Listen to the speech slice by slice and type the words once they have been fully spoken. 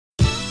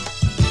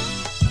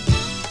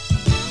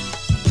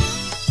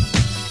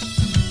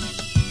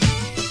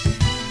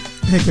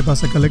Hey, que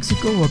pasa,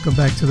 Calexico? Welcome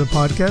back to the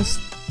podcast.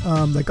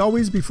 Like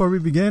always, before we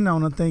begin, I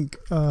want to thank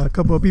a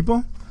couple of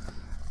people.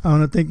 I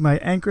want to thank my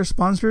anchor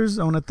sponsors.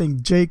 I want to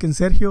thank Jake and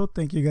Sergio.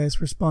 Thank you guys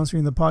for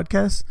sponsoring the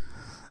podcast.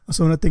 I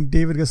also want to thank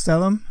David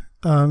Gastelum.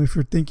 If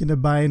you're thinking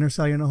of buying or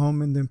selling a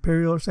home in the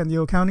Imperial or San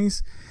Diego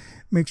counties,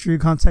 make sure you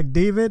contact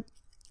David.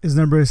 His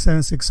number is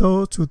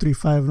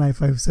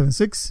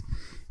 760-235-9576.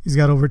 He's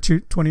got over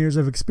 20 years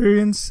of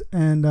experience,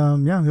 and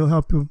he'll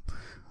help you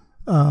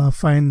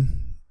find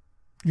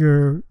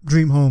your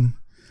dream home.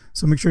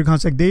 So make sure you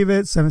contact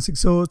David,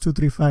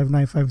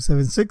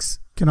 760-235-9576.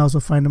 You can also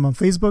find him on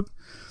Facebook.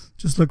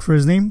 Just look for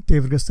his name,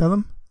 David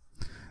Gastelum.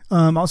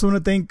 Also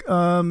want to thank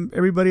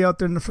everybody out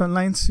there in the front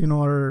lines,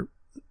 our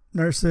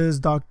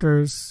nurses,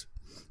 doctors,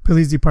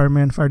 police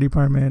department, fire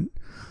department,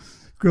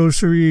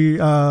 grocery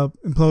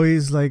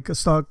employees like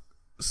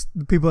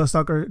people that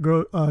stock our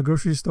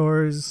grocery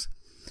stores,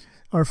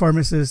 our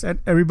pharmacists, and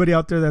everybody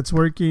out there that's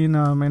working.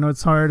 I know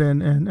it's hard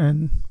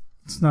and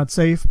it's not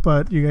safe,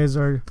 but you guys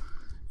are,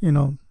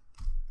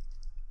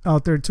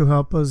 out there to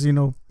help us,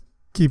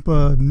 keep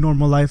a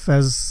normal life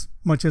as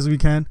much as we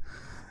can.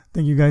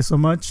 Thank you guys so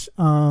much.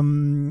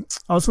 I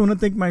also want to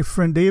thank my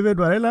friend David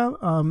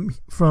Mariela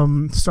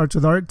from Starts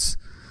with Arts.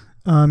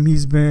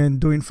 He's been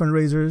doing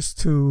fundraisers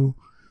to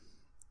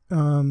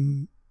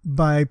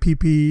buy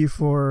PPE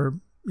for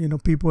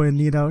people in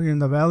need out here in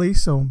the valley.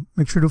 So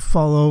make sure to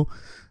follow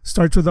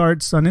Starts with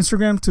Arts on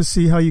Instagram to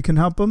see how you can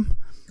help him.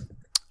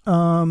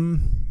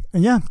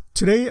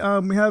 Today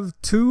we have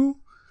two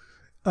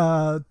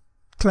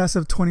class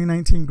of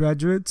 2019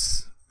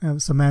 graduates. We have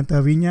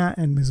Zammantha, Avina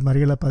and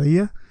Mariela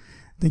Padilla.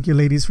 Thank you,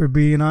 ladies, for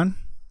being on.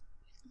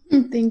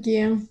 Thank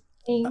you.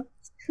 Thanks.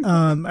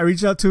 I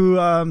reached out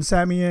to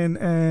Sammy and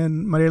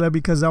Mariela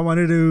because I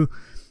wanted to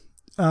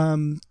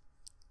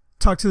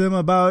talk to them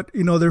about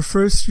their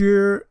first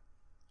year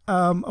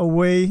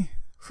away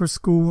for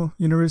school,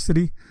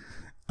 university.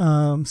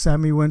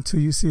 Sammy went to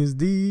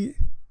UCSD,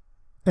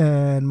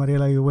 and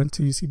Mariela, you went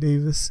to UC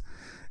Davis.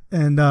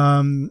 And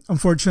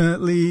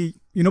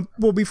unfortunately,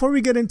 before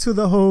we get into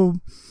the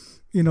whole,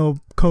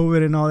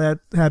 COVID and all that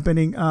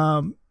happening,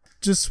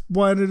 just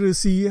wanted to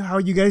see how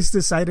you guys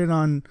decided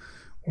on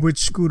which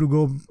school to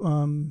go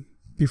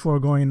before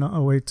going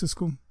away to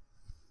school.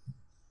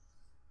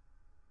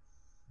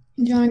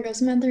 Do you want to go,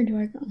 Samantha, or do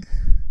I go?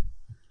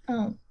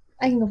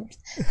 I can go first.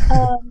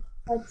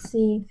 Let's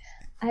see.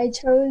 I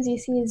chose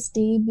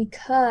UCSD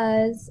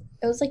because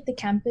it was like the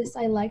campus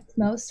I liked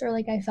most, or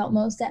like I felt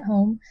most at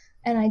home,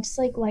 and I just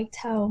liked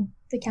how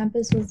the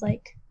campus was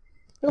like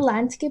the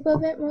landscape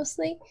of it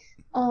mostly.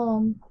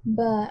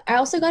 But I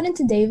also got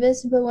into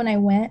Davis, but when I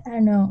went, I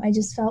don't know, I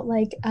just felt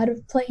like out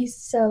of place.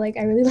 So I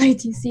really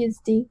liked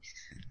UCSD.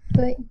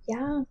 But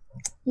yeah,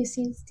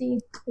 UCSD,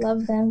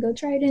 love them. Go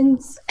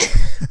Tridents.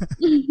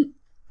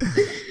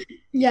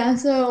 Yeah,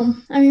 so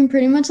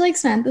pretty much like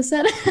Samantha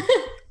said,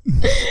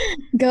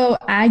 go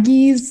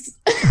Aggies.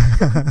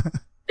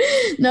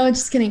 No,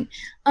 just kidding.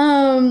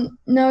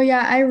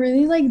 I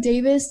really like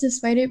Davis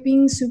despite it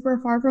being super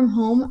far from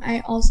home. I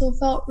also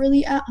felt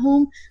really at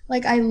home.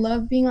 I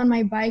love being on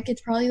my bike.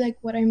 It's probably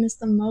what I miss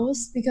the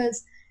most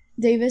because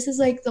Davis is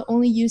the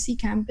only UC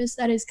campus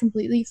that is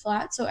completely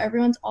flat, so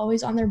everyone's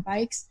always on their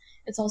bikes.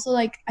 It's also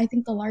I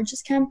think the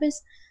largest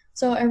campus,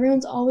 so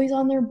everyone's always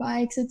on their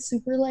bikes. It's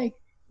super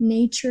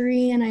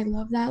naturey, and I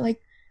love that.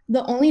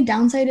 The only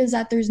downside is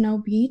that there's no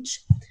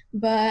beach,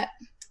 but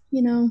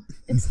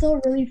it's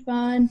still really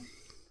fun.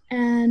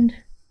 And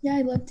yeah,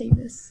 I love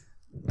Davis.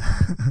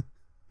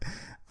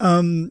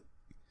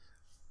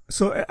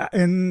 So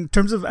in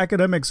terms of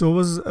academics,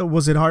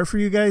 was it hard for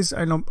you guys?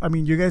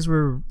 You guys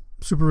were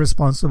super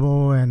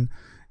responsible and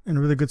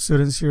really good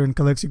students here in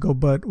Calexico,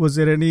 but was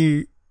there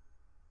any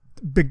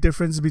big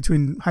difference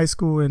between high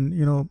school and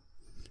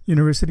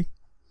university?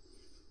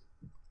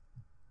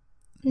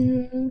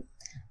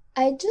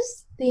 I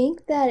just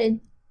think that it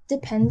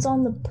depends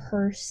on the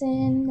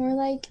person. More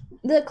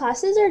the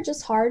classes are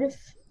just hard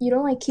if you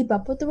don't keep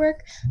up with the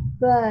work,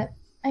 but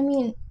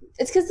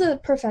it's because the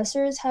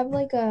professors have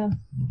I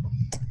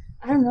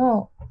don't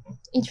know,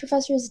 each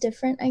professor is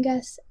different, I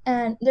guess.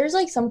 And there's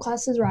some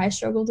classes where I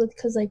struggled with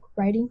because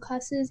writing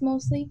classes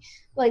mostly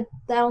I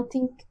don't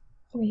think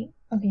okay,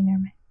 never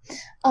mind.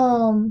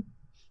 Oh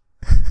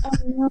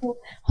no,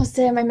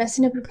 Jose, am I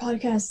messing up your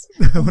podcast?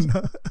 Oh,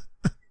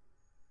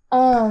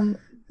 no.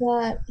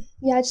 But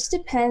yeah, it just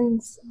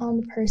depends on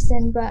the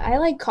person. But I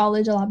like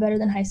college a lot better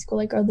than high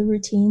school. Are the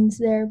routines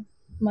there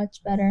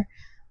much better?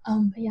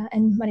 But yeah,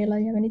 and Mariela,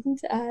 you have anything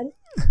to add?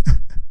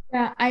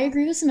 Yeah, I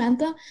agree with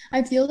Samantha.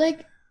 I feel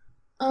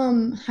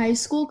high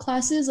school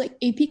classes,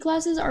 AP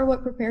classes, are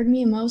what prepared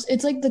me most.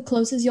 It's the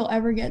closest you'll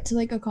ever get to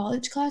a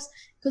college class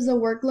because the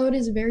workload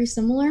is very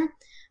similar,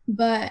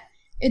 but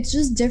it's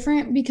just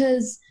different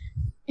because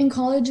in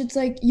college it's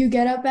you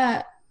get up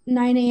at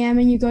 9 a.m.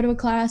 and you go to a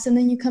class and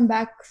then you come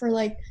back for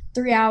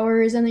 3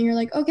 hours and then you're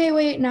okay,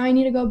 wait, now I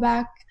need to go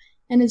back.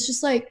 And it's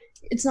just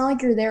it's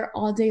not you're there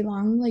all day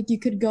long. You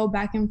could go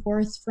back and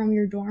forth from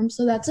your dorm.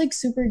 So that's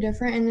super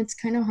different, and it's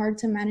kind of hard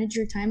to manage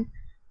your time.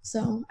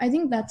 So I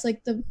think that's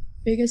like the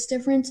biggest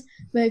difference.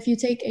 But if you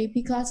take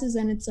AP classes,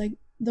 then it's like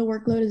the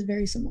workload is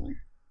very similar.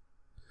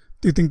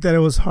 Do you think that it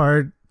was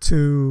hard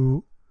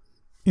to,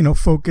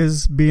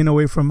 focus being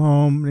away from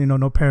home,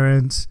 no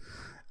parents,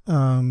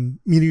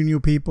 meeting new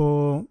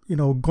people,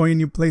 going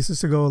new places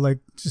to go, like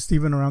just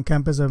even around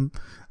campus?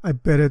 I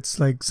bet it's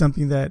like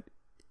something that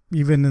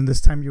even in this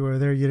time you were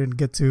there, you didn't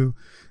get to,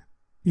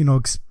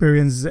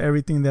 experience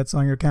everything that's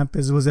on your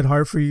campus. Was it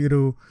hard for you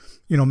to,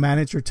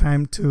 manage your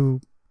time to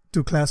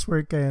do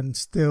classwork and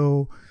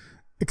still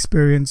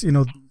experience,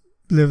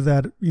 live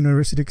that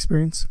university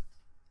experience?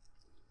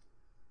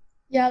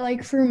 Yeah,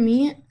 like for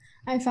me,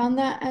 I found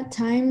that at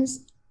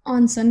times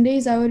on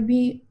Sundays I would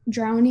be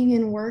drowning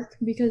in work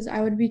because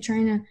I would be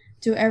trying to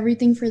do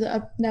everything for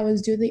that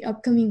was due the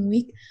upcoming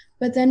week.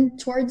 But then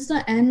towards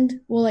the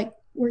end, well, like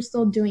we're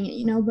still doing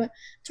it, but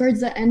towards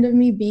the end of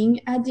me being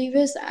at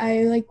Davis,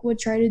 I like would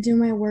try to do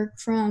my work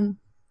from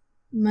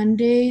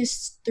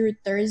Mondays through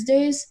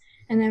Thursdays,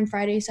 and then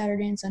Friday,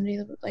 Saturday, and Sunday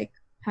would like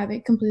have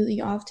it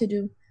completely off to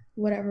do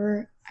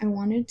whatever I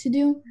wanted to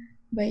do.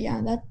 But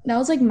yeah, that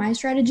was like my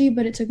strategy,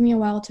 but it took me a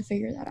while to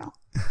figure that out.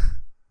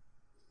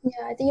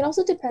 Yeah, I think it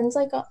also depends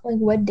like on like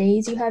what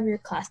days you have your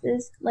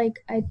classes. Like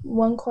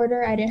one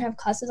quarter I didn't have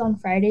classes on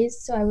Fridays,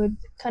 so I would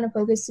kind of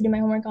focus to do my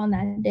homework on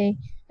that day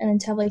and then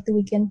to have like the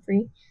weekend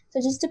free. So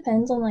it just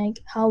depends on like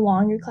how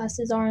long your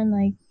classes are and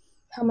like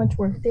how much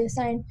work they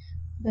assign.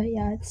 But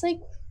yeah, it's like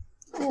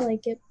I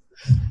like it.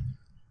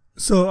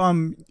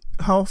 So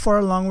how far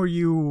along were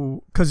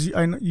you? Because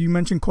I know you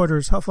mentioned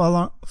quarters. How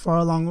far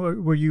along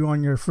were you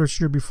on your first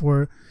year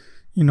before,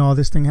 all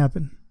this thing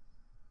happened?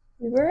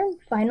 We were in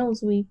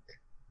finals week.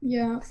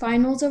 Yeah,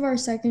 finals of our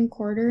second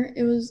quarter.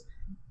 It was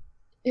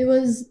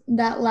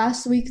that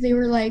last week they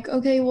were like,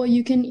 okay, well,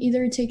 you can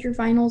either take your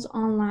finals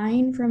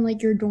online from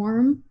like your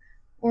dorm,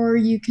 or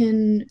you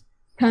can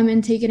come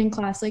and take it in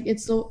class. Like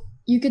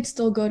you could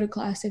still go to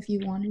class if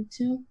you wanted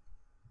to.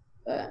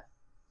 But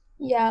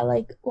yeah,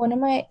 like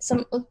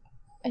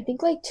I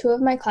think like two of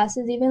my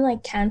classes even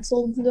like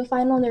canceled the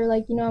final. They're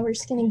like, we're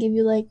just gonna give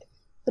you like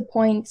the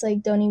points,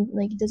 like don't even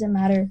like it doesn't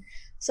matter.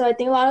 So I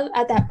think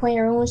at that point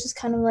everyone was just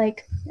kind of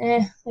like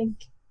like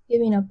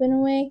giving up in a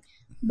way.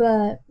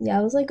 But yeah,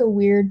 it was like a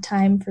weird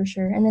time for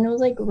sure. And then it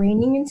was like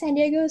raining in San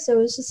Diego, so it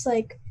was just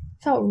like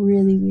felt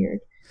really weird,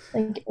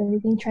 like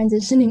everything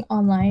transitioning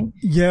online.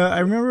 Yeah, I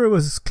remember it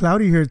was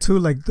cloudy here too,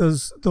 like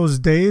those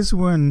days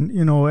when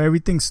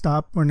everything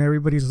stopped, when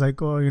everybody's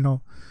like,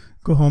 oh,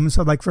 go home and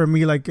stuff. Like for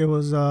me, like it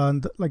was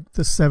like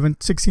the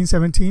 16,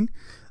 17.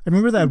 I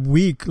remember that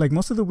week, like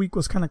most of the week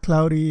was kind of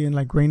cloudy and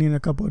like raining a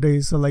couple of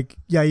days. So like,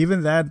 yeah,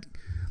 even that,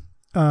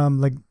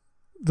 like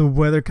the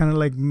weather kind of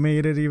like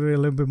made it even a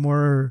little bit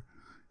more.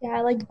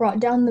 Yeah, like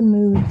brought down the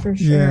mood for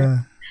sure.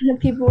 Yeah. And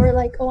people were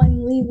like, oh,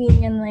 I'm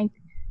leaving. And like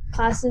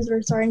classes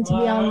were starting to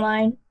be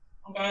online.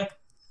 Okay.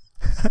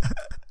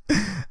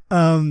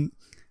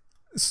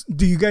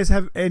 Do you guys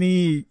have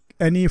any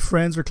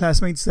friends or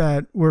classmates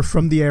that were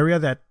from the area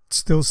that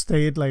still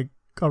stayed like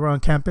around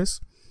campus?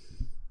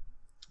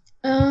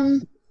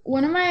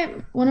 One of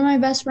my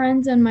best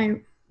friends and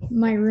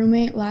my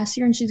roommate last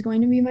year, and she's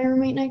going to be my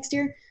roommate next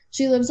year.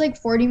 She lives like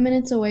 40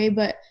 minutes away,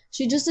 but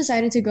she just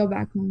decided to go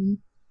back home.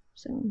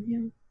 So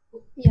yeah.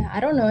 Yeah, I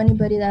don't know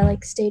anybody that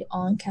like stayed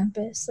on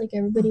campus. Like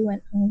everybody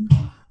went home.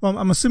 Well,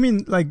 I'm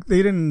assuming like they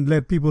didn't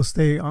let people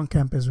stay on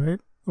campus, right?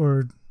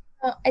 Or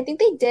I think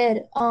they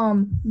did.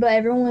 But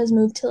everyone was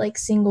moved to like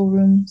single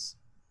rooms.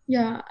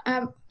 Yeah,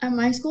 at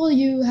my school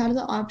you had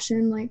the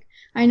option. Like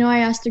I know I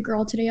asked a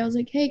girl today. I was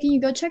like, "Hey, can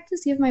you go check to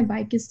see if my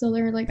bike is still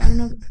there?" Like I don't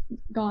know if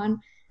it's gone.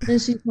 And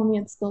she told me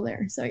it's still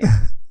there. So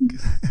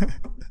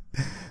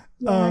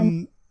yeah.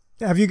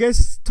 Have you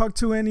guys talked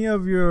to any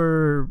of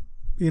your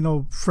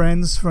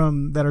friends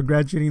that are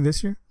graduating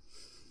this year?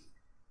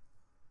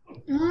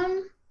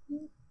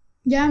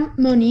 Yeah,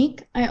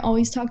 Monique. I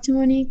always talk to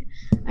Monique.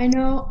 I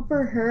know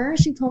for her,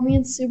 she told me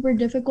it's super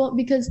difficult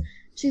because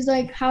she's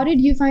like, how did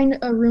you find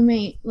a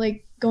roommate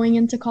like going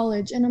into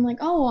college? And I'm like,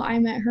 oh, I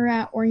met her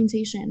at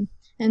orientation.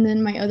 And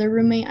then my other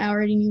roommate I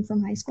already knew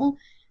from high school.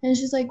 And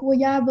she's like, well,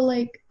 yeah, but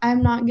like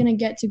I'm not going to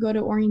get to go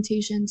to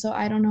orientation. So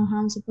I don't know how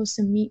I'm supposed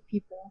to meet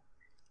people.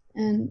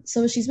 And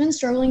so she's been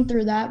struggling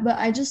through that. But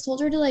I just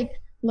told her to like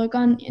look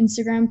on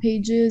Instagram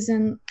pages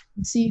and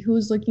see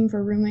who's looking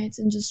for roommates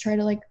and just try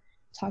to like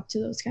talk to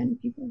those kind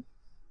of people.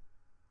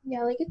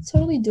 Yeah, like it's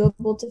totally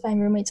doable to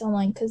find roommates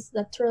online because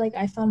that's where like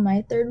I found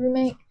my third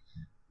roommate.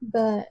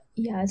 But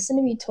yeah, it's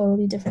gonna be a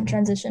totally different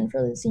transition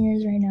for the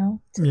seniors right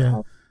now.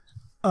 Yeah.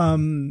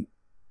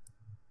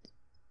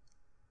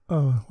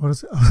 Oh, I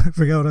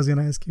forgot what I was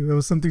gonna ask you. It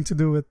was something to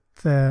do with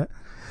that.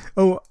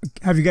 Oh,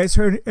 have you guys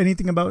heard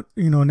anything about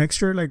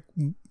next year, like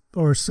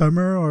or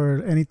summer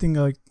or anything,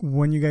 like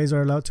when you guys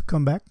are allowed to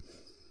come back?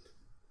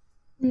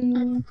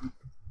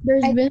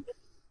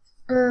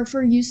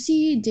 For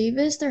UC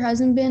Davis, there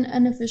hasn't been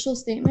an official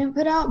statement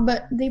put out,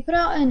 but they put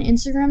out an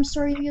Instagram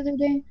story the other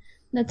day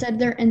that said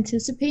they're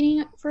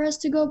anticipating for us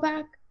to go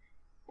back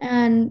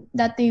and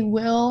that they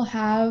will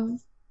have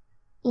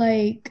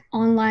like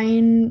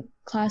online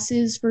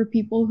classes for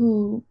people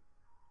who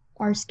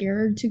are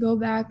scared to go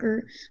back,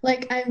 or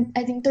like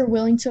I think they're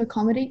willing to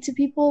accommodate to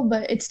people,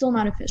 but it's still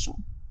not official.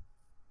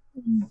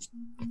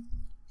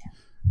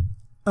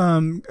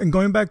 And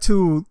going back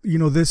to,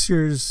 this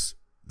year's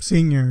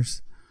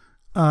seniors,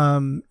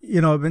 I've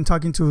been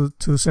talking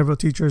to several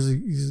teachers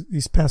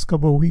these past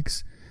couple of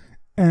weeks,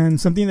 and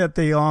something that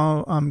they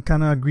all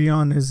kind of agree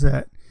on is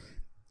that,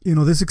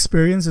 this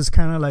experience is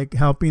kind of like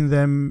helping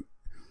them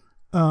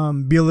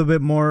be a little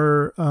bit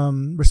more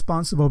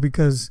responsible,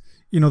 because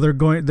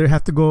they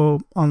have to go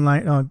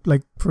online,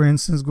 like for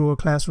instance Google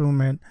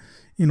Classroom, and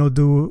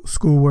do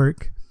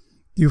schoolwork.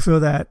 Do you feel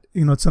that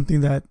it's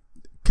something that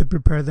could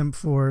prepare them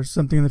for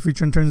something in the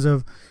future in terms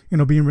of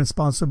being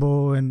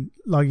responsible and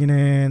logging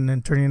in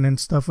and turning in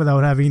stuff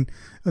without having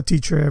a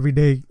teacher every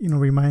day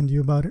remind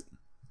you about it?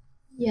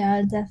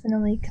 Yeah,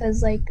 definitely,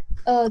 because like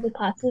the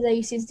classes at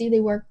UCSD, they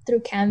work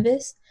through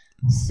Canvas,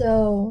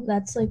 so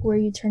that's like where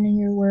you turn in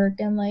your work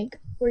and like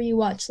where you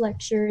watch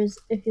lectures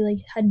if you like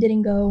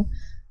didn't go.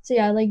 So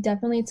yeah, like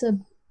definitely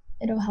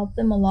it'll help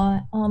them a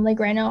lot. Like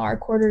right now our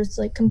quarter is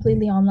like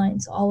completely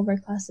online, so all of our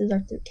classes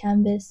are through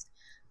Canvas.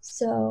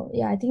 So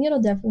yeah, I think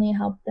it'll definitely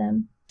help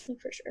them, like,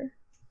 for sure.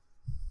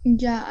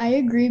 Yeah, I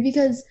agree,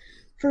 because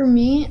for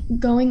me,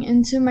 going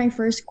into my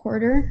first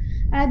quarter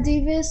at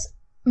Davis,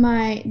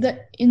 the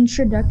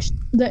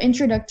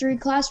introductory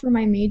class for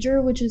my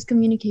major, which is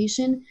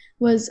communication,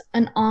 was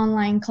an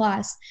online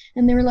class,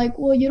 and they were like,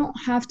 well, you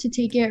don't have to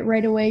take it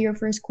right away your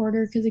first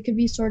quarter because it could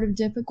be sort of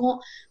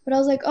difficult. But I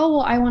was like, oh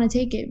well, I want to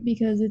take it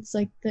because it's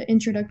like the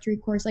introductory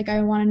course, like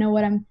I want to know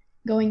what I'm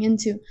going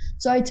into.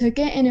 So I took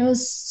it, and it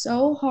was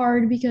so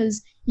hard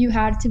because you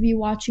had to be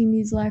watching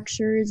these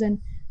lectures and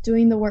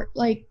doing the work.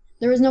 Like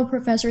there was no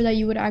professor that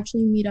you would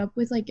actually meet up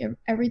with, like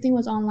everything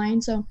was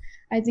online. So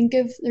I think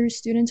if there's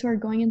students who are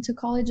going into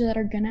college that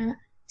are gonna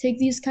take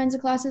these kinds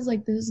of classes,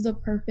 like this is the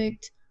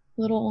perfect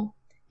little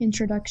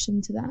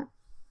introduction to that.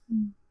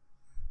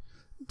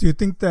 Do you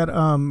think that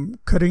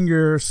cutting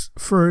your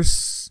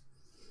first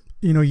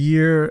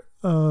year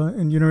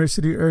in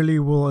university early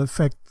will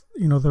affect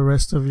the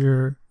rest of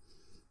your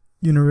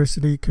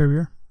university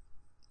career?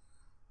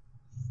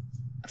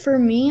 For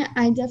me,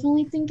 I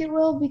definitely think it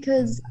will,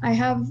 because I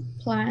have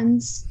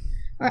plans,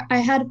 or I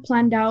had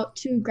planned out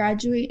to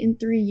graduate in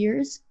 3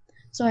 years.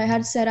 So I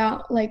had set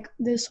out like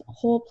this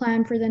whole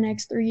plan for the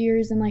next 3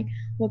 years and like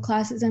what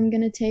classes I'm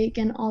going to take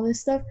and all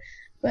this stuff.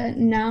 But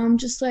now I'm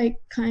just like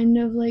kind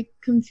of like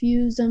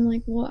confused. I'm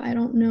like, well, I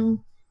don't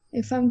know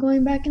if I'm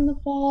going back in the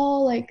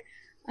fall. Like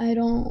I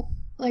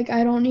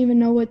don't even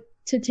know what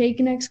to take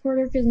next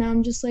quarter, because now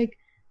I'm just like,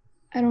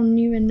 I don't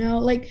even know.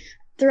 Like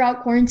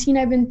throughout quarantine,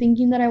 I've been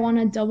thinking that I want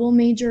to double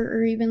major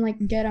or even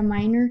like get a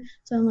minor.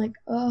 So I'm like,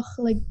 ugh,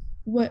 like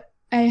what?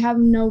 I have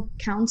no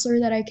counselor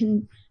that I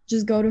can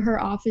just go to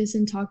her office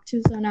and talk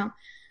to. So now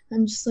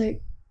I'm just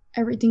like,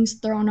 everything's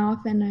thrown off,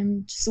 and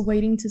I'm just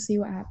waiting to see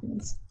what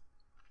happens.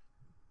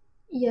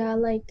 Yeah,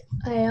 like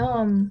I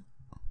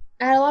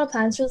had a lot of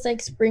plans for this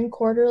like spring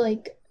quarter,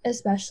 like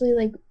especially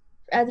like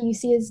at the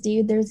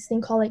UCSD, there's this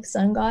thing called like a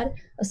Sun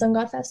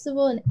God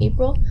festival in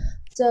April.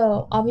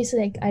 So obviously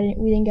like I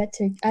didn't get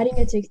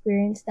to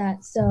experience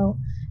that. So,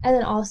 and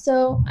then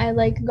also I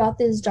like got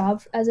this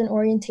job as an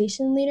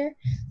orientation leader.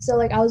 So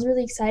like I was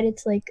really excited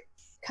to like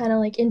kind of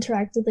like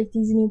interact with like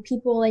these new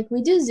people. Like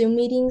we do Zoom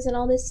meetings and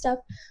all this stuff,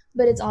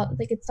 but it's all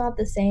like it's not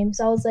the same.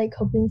 So I was like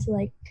hoping to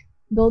like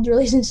build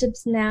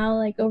relationships now,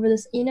 like over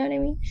this, you know what I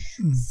mean?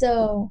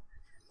 So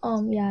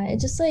yeah, it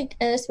just like,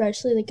 and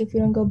especially like if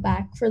we don't go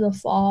back for the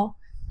fall,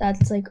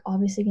 that's like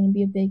obviously going to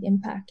be a big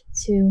impact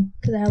too,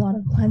 because I have a lot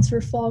of plans for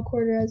fall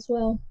quarter as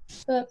well.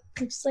 But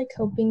I'm just like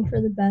hoping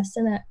for the best,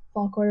 and that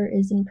fall quarter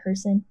is in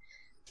person,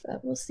 but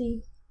we'll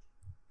see.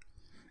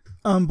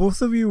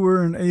 Both of you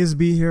were in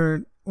ASB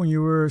here when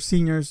you were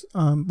seniors,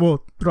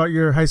 throughout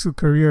your high school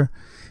career.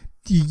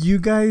 Do you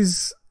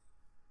guys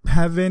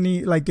have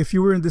any, like, if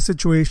you were in this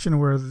situation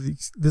where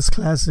this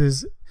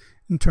classes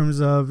in terms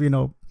of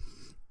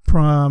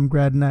prom,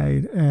 grad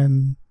night,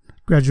 and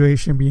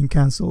graduation being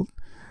canceled,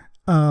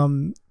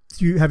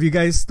 have you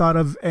guys thought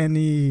of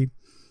any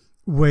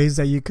ways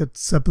that you could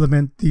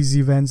supplement these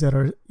events that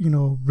are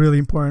really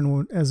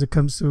important as it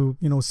comes to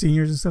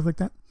seniors and stuff like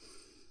that?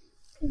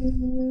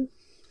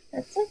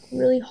 That's like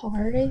really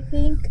hard, I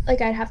think.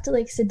 Like I'd have to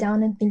like sit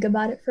down and think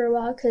about it for a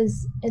while,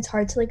 because it's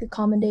hard to like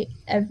accommodate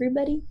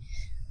everybody.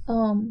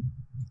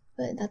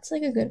 But that's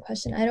like a good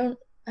question.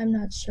 I'm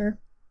not sure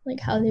like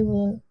how they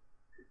will,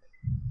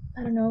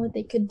 I don't know what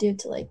they could do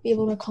to like be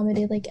able to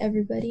accommodate like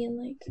everybody, and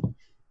like,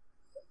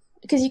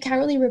 because you can't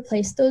really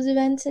replace those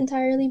events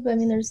entirely, but I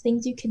mean there's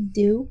things you could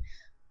do,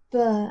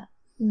 but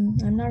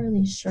I'm not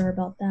really sure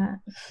about that.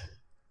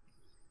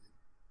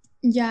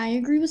 Yeah, I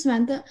agree with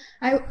Zamantha.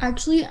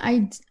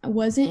 I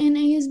wasn't in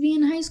ASB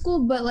in high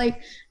school, but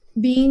like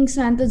being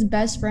Samantha's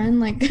best friend,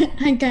 like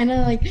I kind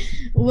of like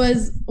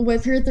was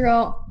with her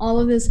throughout all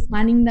of this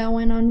planning that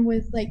went on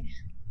with like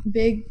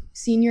big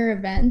senior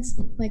events,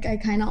 like I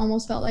kind of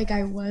almost felt like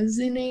I was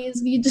in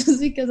ASB just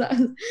because I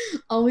was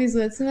always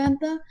with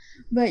Zamantha.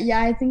 But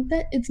yeah, I think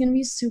that it's gonna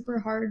be super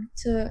hard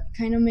to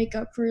kind of make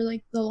up for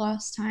like the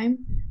lost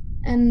time.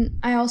 And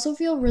I also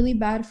feel really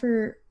bad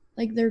for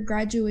like their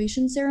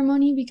graduation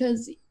ceremony,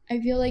 because I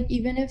feel like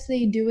even if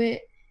they do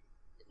it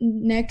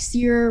next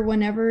year,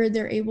 whenever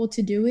they're able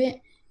to do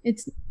it,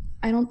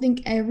 I don't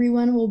think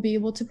everyone will be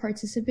able to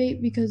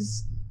participate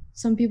because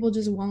some people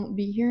just won't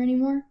be here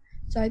anymore.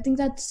 So I think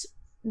that's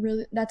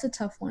a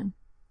tough one.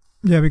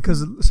 Yeah,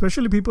 because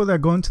especially people that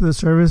go into the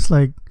service,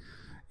 like,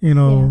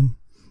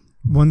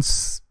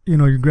 once,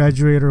 you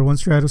graduate or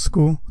once you're out of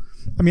school.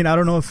 I mean, I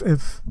don't know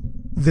if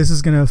this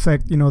is going to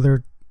affect,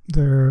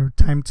 their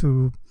time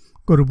to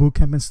go to boot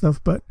camp and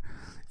stuff, but,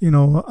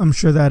 I'm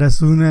sure that as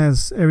soon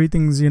as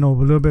everything's, a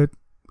little bit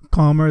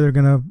calmer, they're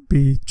going to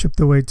be chipped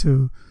away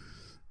to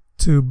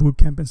boot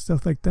camp and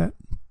stuff like that.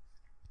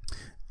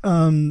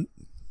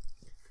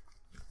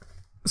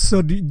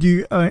 So do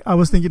you, I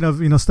was thinking of,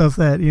 stuff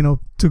that,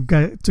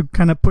 to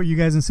kind of put you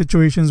guys in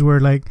situations where,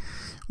 like,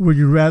 would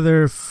you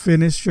rather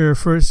finish your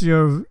first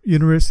year of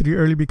university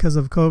early because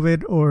of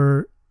COVID,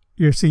 or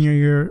your senior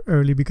year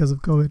early because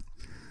of COVID?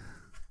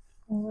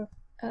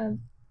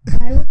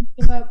 I would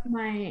give up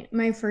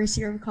my first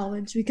year of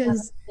college,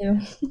 because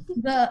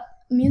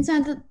me and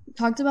Santa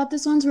talked about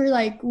this once. We're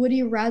like, would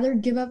you rather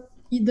give up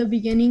the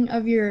beginning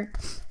of your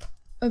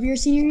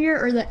senior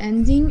year or the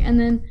ending? And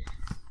then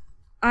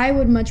I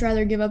would much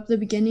rather give up the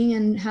beginning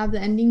and have the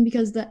ending,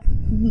 because the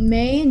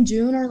May and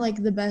June are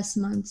like the best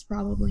months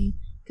probably,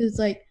 because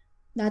like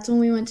that's when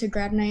we went to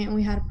grad night and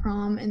we had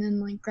prom and then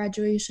like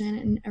graduation,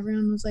 and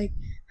everyone was like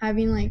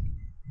having like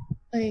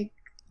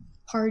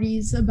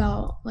parties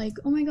about like,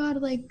 oh my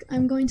god, like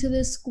I'm going to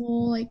this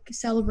school, like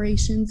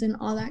celebrations and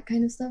all that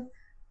kind of stuff.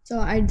 So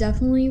I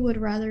definitely would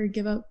rather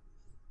give up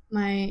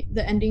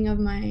the ending of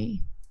my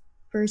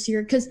first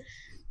year, because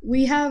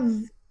we have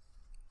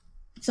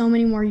so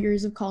many more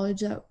years of college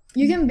that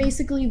you can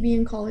basically be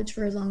in college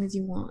for as long as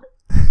you want.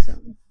 So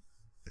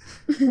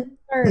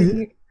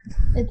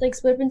it's like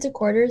split into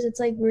quarters. It's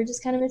like we're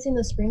just kind of missing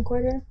the spring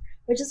quarter,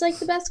 which is like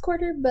the best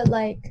quarter, but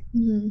like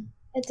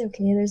it's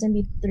okay. There's gonna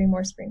be 3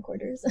 more spring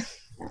quarters.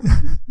 Yeah,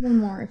 1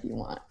 more if you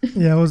want.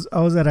 Yeah,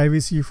 I was at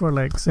IVC for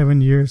like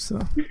 7 years, so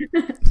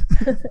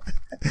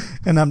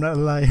and I'm not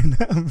lying.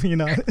 I'm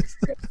being honest.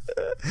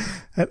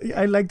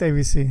 I liked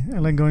IVC. I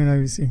like going to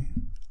IVC.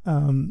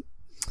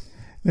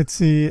 Let's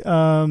see.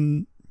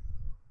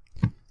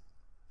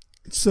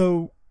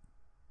 So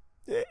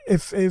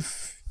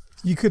if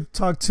you could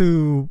talk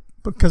to,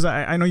 because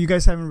I know you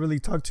guys haven't really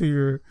talked to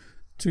your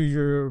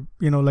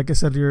like I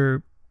said,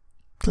 your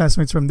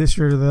classmates from this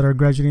year that are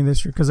graduating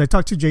this year, because I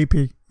talked to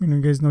JP.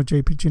 You guys know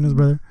JP, Chino's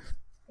brother.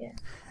 Yeah.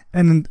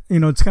 And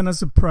it's kind of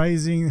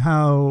surprising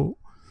how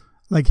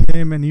like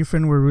him and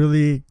Efren were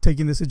really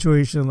taking the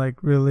situation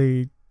like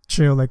really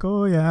chill, like,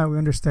 oh yeah, we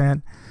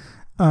understand.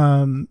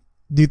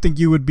 Do you think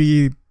you would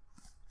be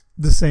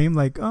the same,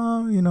 like,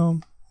 oh, No.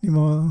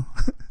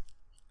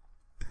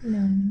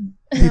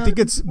 Do you think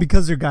it's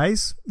because they're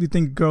guys? Do you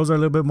think girls are a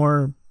little bit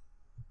more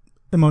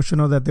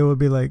emotional, that they would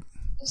be like?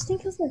 I just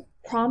think because like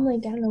prom,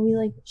 like, I don't know, we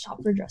like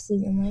shop for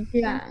dresses and like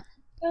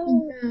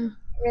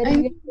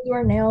ready to do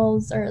our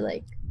nails, or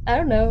like, I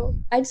don't know.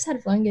 I just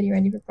had fun getting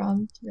ready for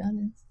prom, to be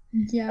honest.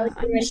 Yeah,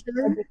 I'm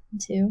sure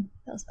too.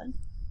 That was fun.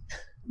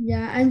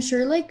 Yeah, I'm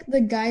sure like the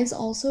guys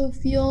also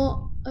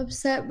feel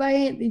upset by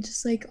it. They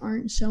just like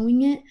aren't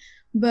showing it.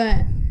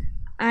 But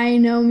I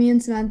know me and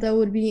Zamantha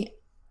would be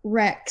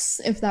wrecks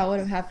if that would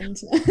have happened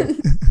to us.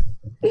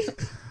 I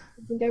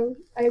think I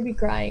would be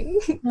crying.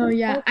 Oh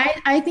yeah,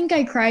 I think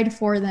I cried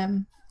for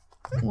them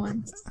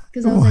once,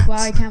 because I was like, wow,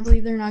 I can't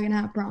believe they're not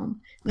gonna have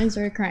prom, and I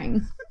started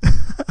crying.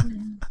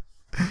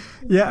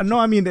 Yeah, no,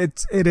 I mean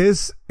it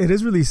is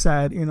really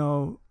sad. I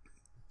didn't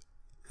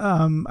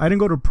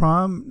go to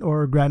prom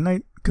or grad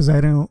night because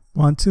I didn't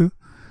want to,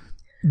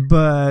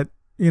 but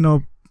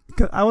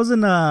I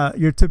wasn't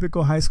your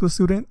typical high school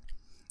student.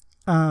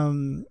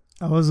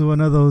 I was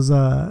one of those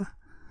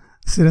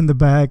sit in the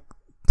back,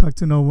 talk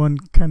to no one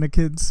kind of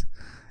kids.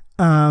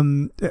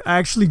 I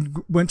actually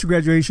went to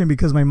graduation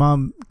because my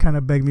mom kind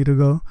of begged me to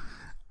go.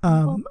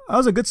 I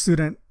was a good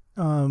student.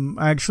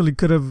 I actually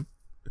could have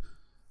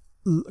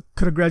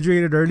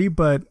graduated early,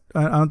 but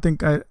I don't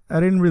think I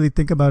didn't really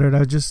think about it.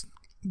 I just,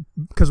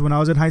 because when I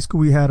was in high school,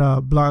 we had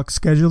block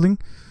scheduling.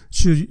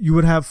 So you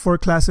would have 4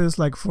 classes,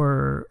 like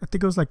for, I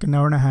think it was like an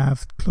hour and a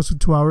half, close to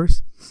 2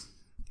 hours.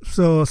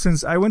 So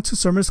since I went to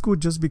summer school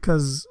just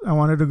because I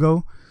wanted to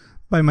go,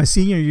 by my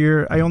senior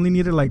year, I only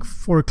needed like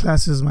 4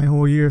 classes my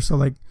whole year. So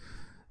like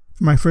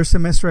my first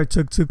semester, I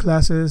took 2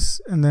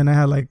 classes, and then I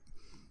had like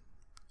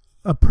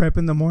a prep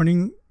in the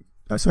morning,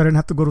 so I didn't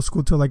have to go to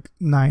school till like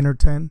 9 or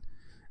 10,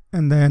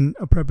 and then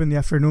a prep in the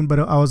afternoon, but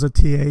I was a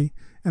TA,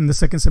 and the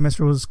second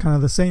semester was kind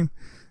of the same.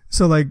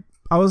 So like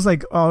I was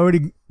like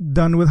already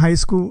done with high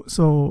school,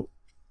 so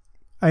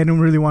I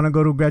didn't really want to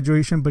go to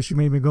graduation, but she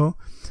made me go.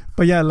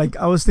 But yeah, like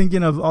I was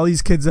thinking of all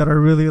these kids that are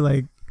really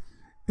like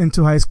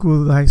into high school,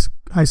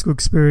 high school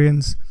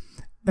experience,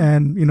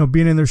 and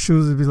being in their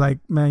shoes would be like,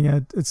 man, yeah,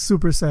 it's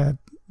super sad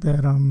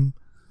that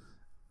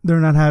they're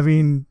not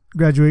having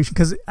graduation.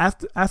 Because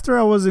after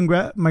I was in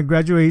my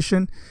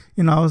graduation,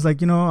 I was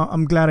like,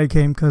 I'm glad I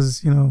came,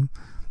 because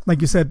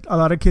like you said, a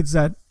lot of kids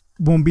that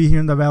won't be here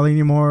in the valley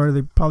anymore,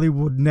 they probably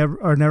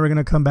are never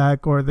gonna come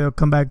back, or they'll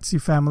come back to see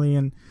family,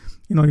 and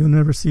you'll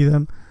never see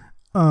them.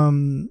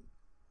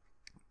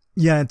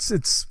 Yeah,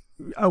 it's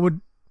I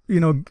would,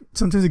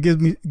 sometimes it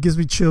gives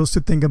me chills to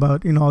think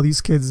about, all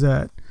these kids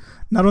that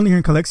not only here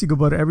in Calexico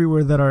but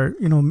everywhere that are,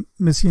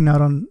 missing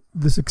out on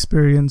this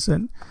experience,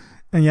 and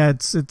yeah,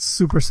 it's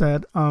super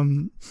sad.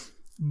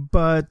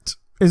 But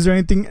is there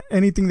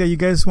anything that you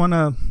guys want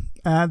to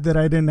add that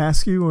I didn't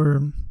ask you,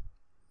 or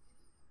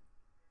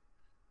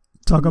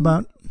talk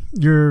about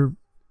your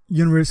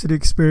university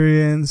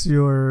experience,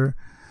 your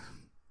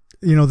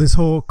this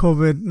whole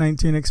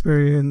COVID-19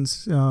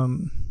 experience?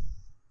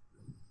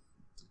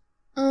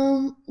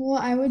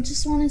 Well, I would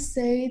just want to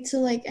say to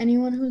like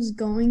anyone who's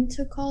going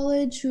to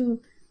college, who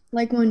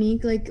like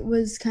Monique, like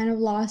was kind of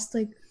lost,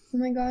 like, oh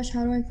my gosh,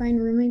 how do I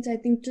find roommates? I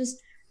think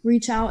just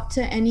reach out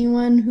to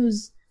anyone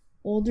who's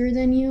older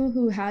than you,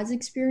 who has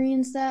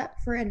experienced that,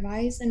 for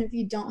advice. And if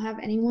you don't have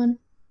anyone,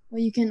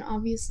 well, you can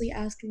obviously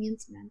ask me and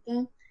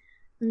Zammantha.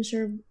 I'm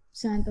sure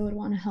Zammantha would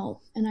want to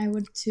help, and I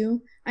would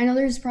too. I know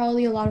there's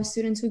probably a lot of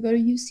students who go to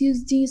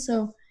UCSD,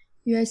 so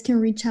you guys can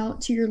reach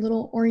out to your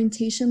little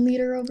orientation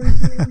leader over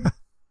here.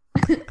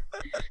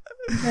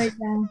 But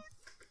yeah.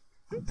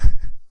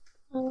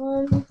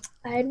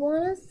 I'd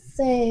want to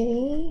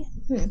say,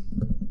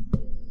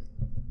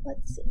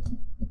 let's see.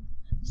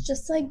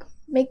 Just like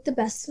make the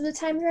best of the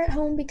time you're at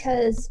home,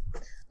 because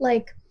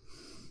like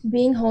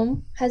being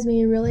home has made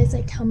me realize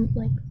like how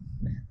like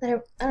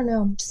that I don't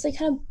know, just like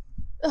kind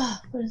of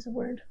what is the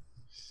word?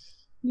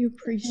 You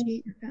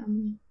appreciate your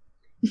family.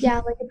 Yeah,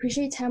 like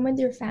appreciate time with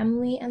your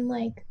family, and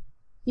like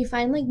you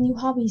find like new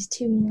hobbies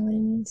too, you know what I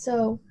mean?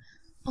 So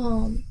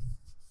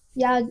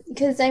yeah,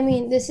 because I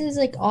mean this is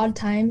like odd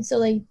time, so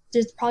like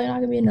there's probably not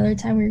gonna be another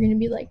time where you're gonna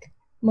be like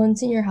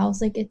months in your house,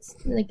 like it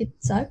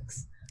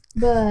sucks,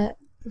 but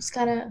just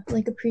gotta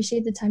like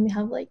appreciate the time you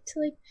have, like to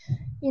like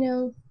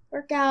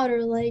work out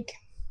or like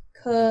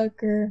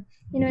cook, or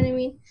you know what I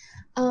mean.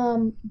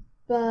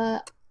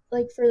 But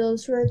like for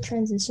those who are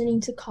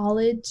transitioning to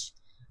college,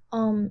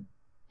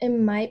 it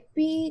might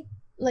be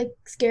like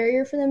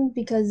scarier for them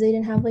because they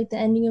didn't have like the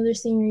ending of their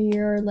senior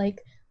year, or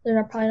like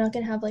they're probably not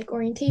gonna have like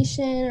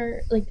orientation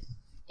or like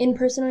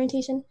in-person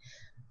orientation.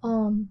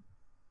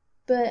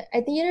 But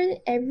I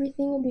think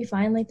everything will be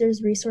fine. Like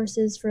there's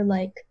resources for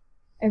like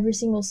every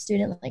single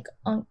student, like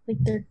on like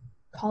their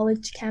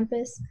college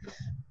campus.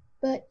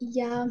 But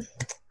yeah,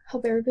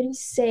 hope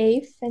everybody's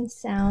safe and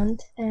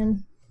sound,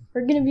 and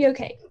we're gonna be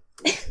okay.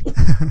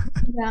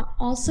 Yeah.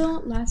 Also,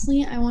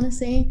 lastly, I want to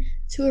say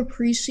to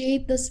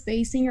appreciate the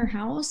space in your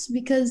house,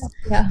 because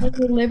like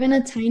we live in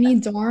a tiny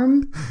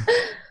dorm.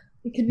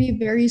 It could be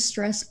very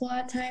stressful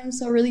at times.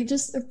 So really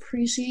just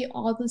appreciate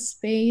all the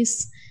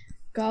space.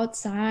 Go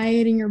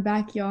outside in your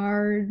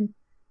backyard.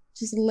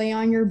 Just lay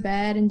on your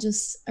bed and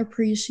just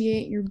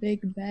appreciate your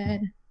big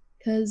bed,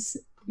 because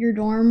your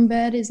dorm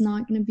bed is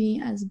not going to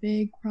be as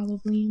big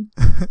probably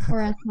or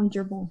as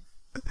comfortable.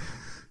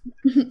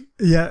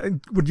 Yeah.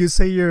 Would you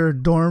say your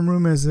dorm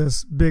room is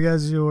as big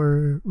as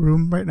your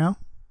room right now?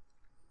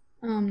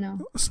 No.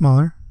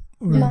 Smaller?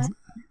 Yes.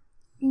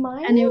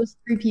 Mine, and it was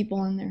 3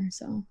 people in there,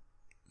 so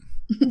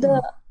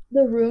the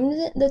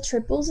rooms, the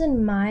triples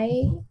in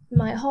my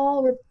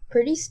hall were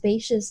pretty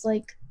spacious.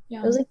 Like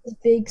it was like this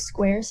big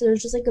square, so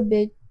there's just like a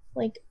big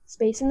like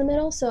space in the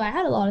middle. So I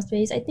had a lot of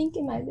space. I think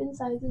it might have been the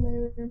size of my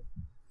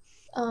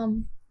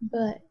room.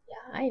 But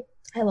yeah,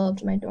 I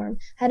loved my dorm.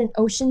 Had an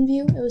ocean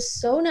view. It was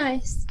so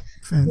nice.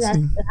 Fancy.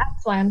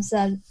 That's why I'm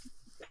sad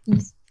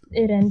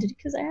it ended,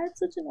 because I had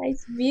such a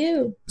nice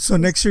view. So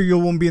next year you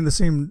won't be in the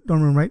same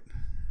dorm room, right?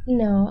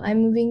 No,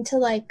 I'm moving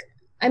to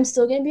I'm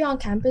still going to be on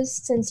campus,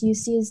 since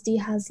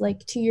UCSD has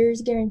like 2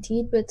 years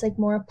guaranteed, but it's like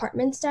more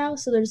apartment style.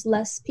 So there's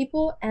less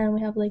people, and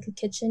we have like a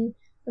kitchen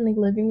and like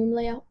living room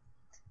layout.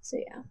 So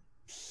yeah.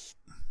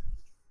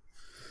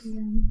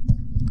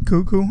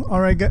 Cool. All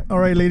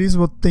right, ladies.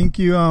 Well, thank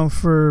you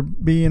for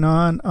being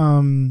on.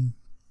 And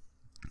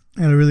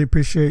I really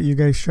appreciate you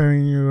guys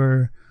sharing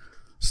your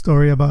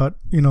story about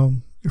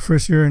your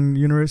first year in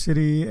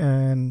university,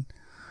 and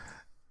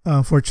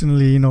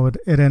unfortunately,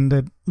 it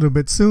ended a little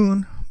bit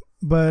soon.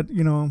 But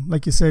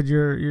like you said,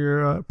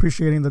 you're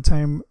appreciating the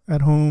time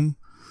at home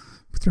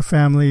with your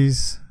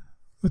families,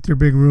 with your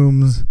big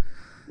rooms.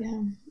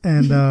 Yeah.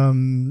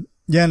 And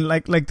yeah, and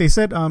like they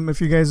said,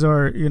 if you guys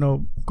are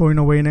going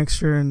away next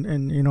year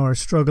and are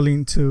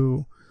struggling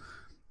to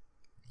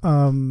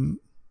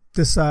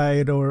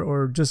decide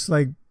or just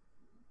like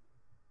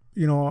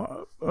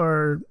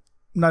or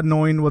not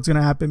knowing what's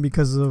gonna happen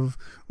because of,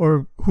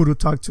 or who to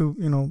talk to,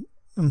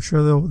 I'm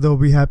sure they'll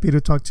be happy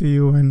to talk to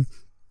you and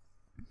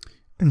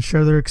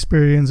share their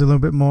experience a little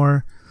bit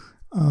more.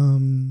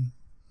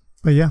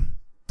 But yeah,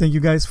 thank you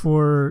guys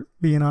for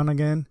being on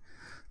again.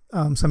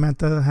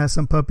 Samantha has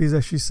some puppies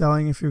that she's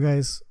selling if you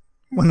guys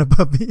want a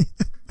puppy.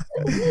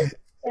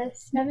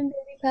 Yes, 7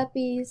 baby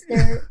puppies.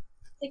 They're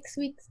 6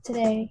 weeks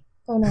today.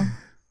 Oh no,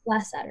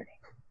 last Saturday.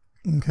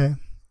 Okay.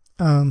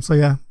 So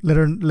yeah, let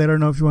her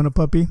know if you want a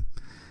puppy.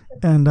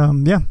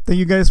 And yeah, thank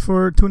you guys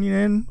for tuning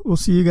in. We'll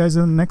see you guys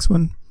in the next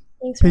one.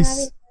 Thanks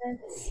Peace. for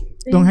having us.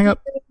 Don't hang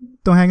up.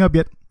 Don't hang up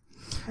yet.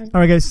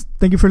 All right, guys.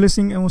 Thank you for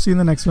listening, and we'll see you in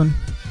the next one.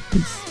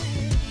 Peace.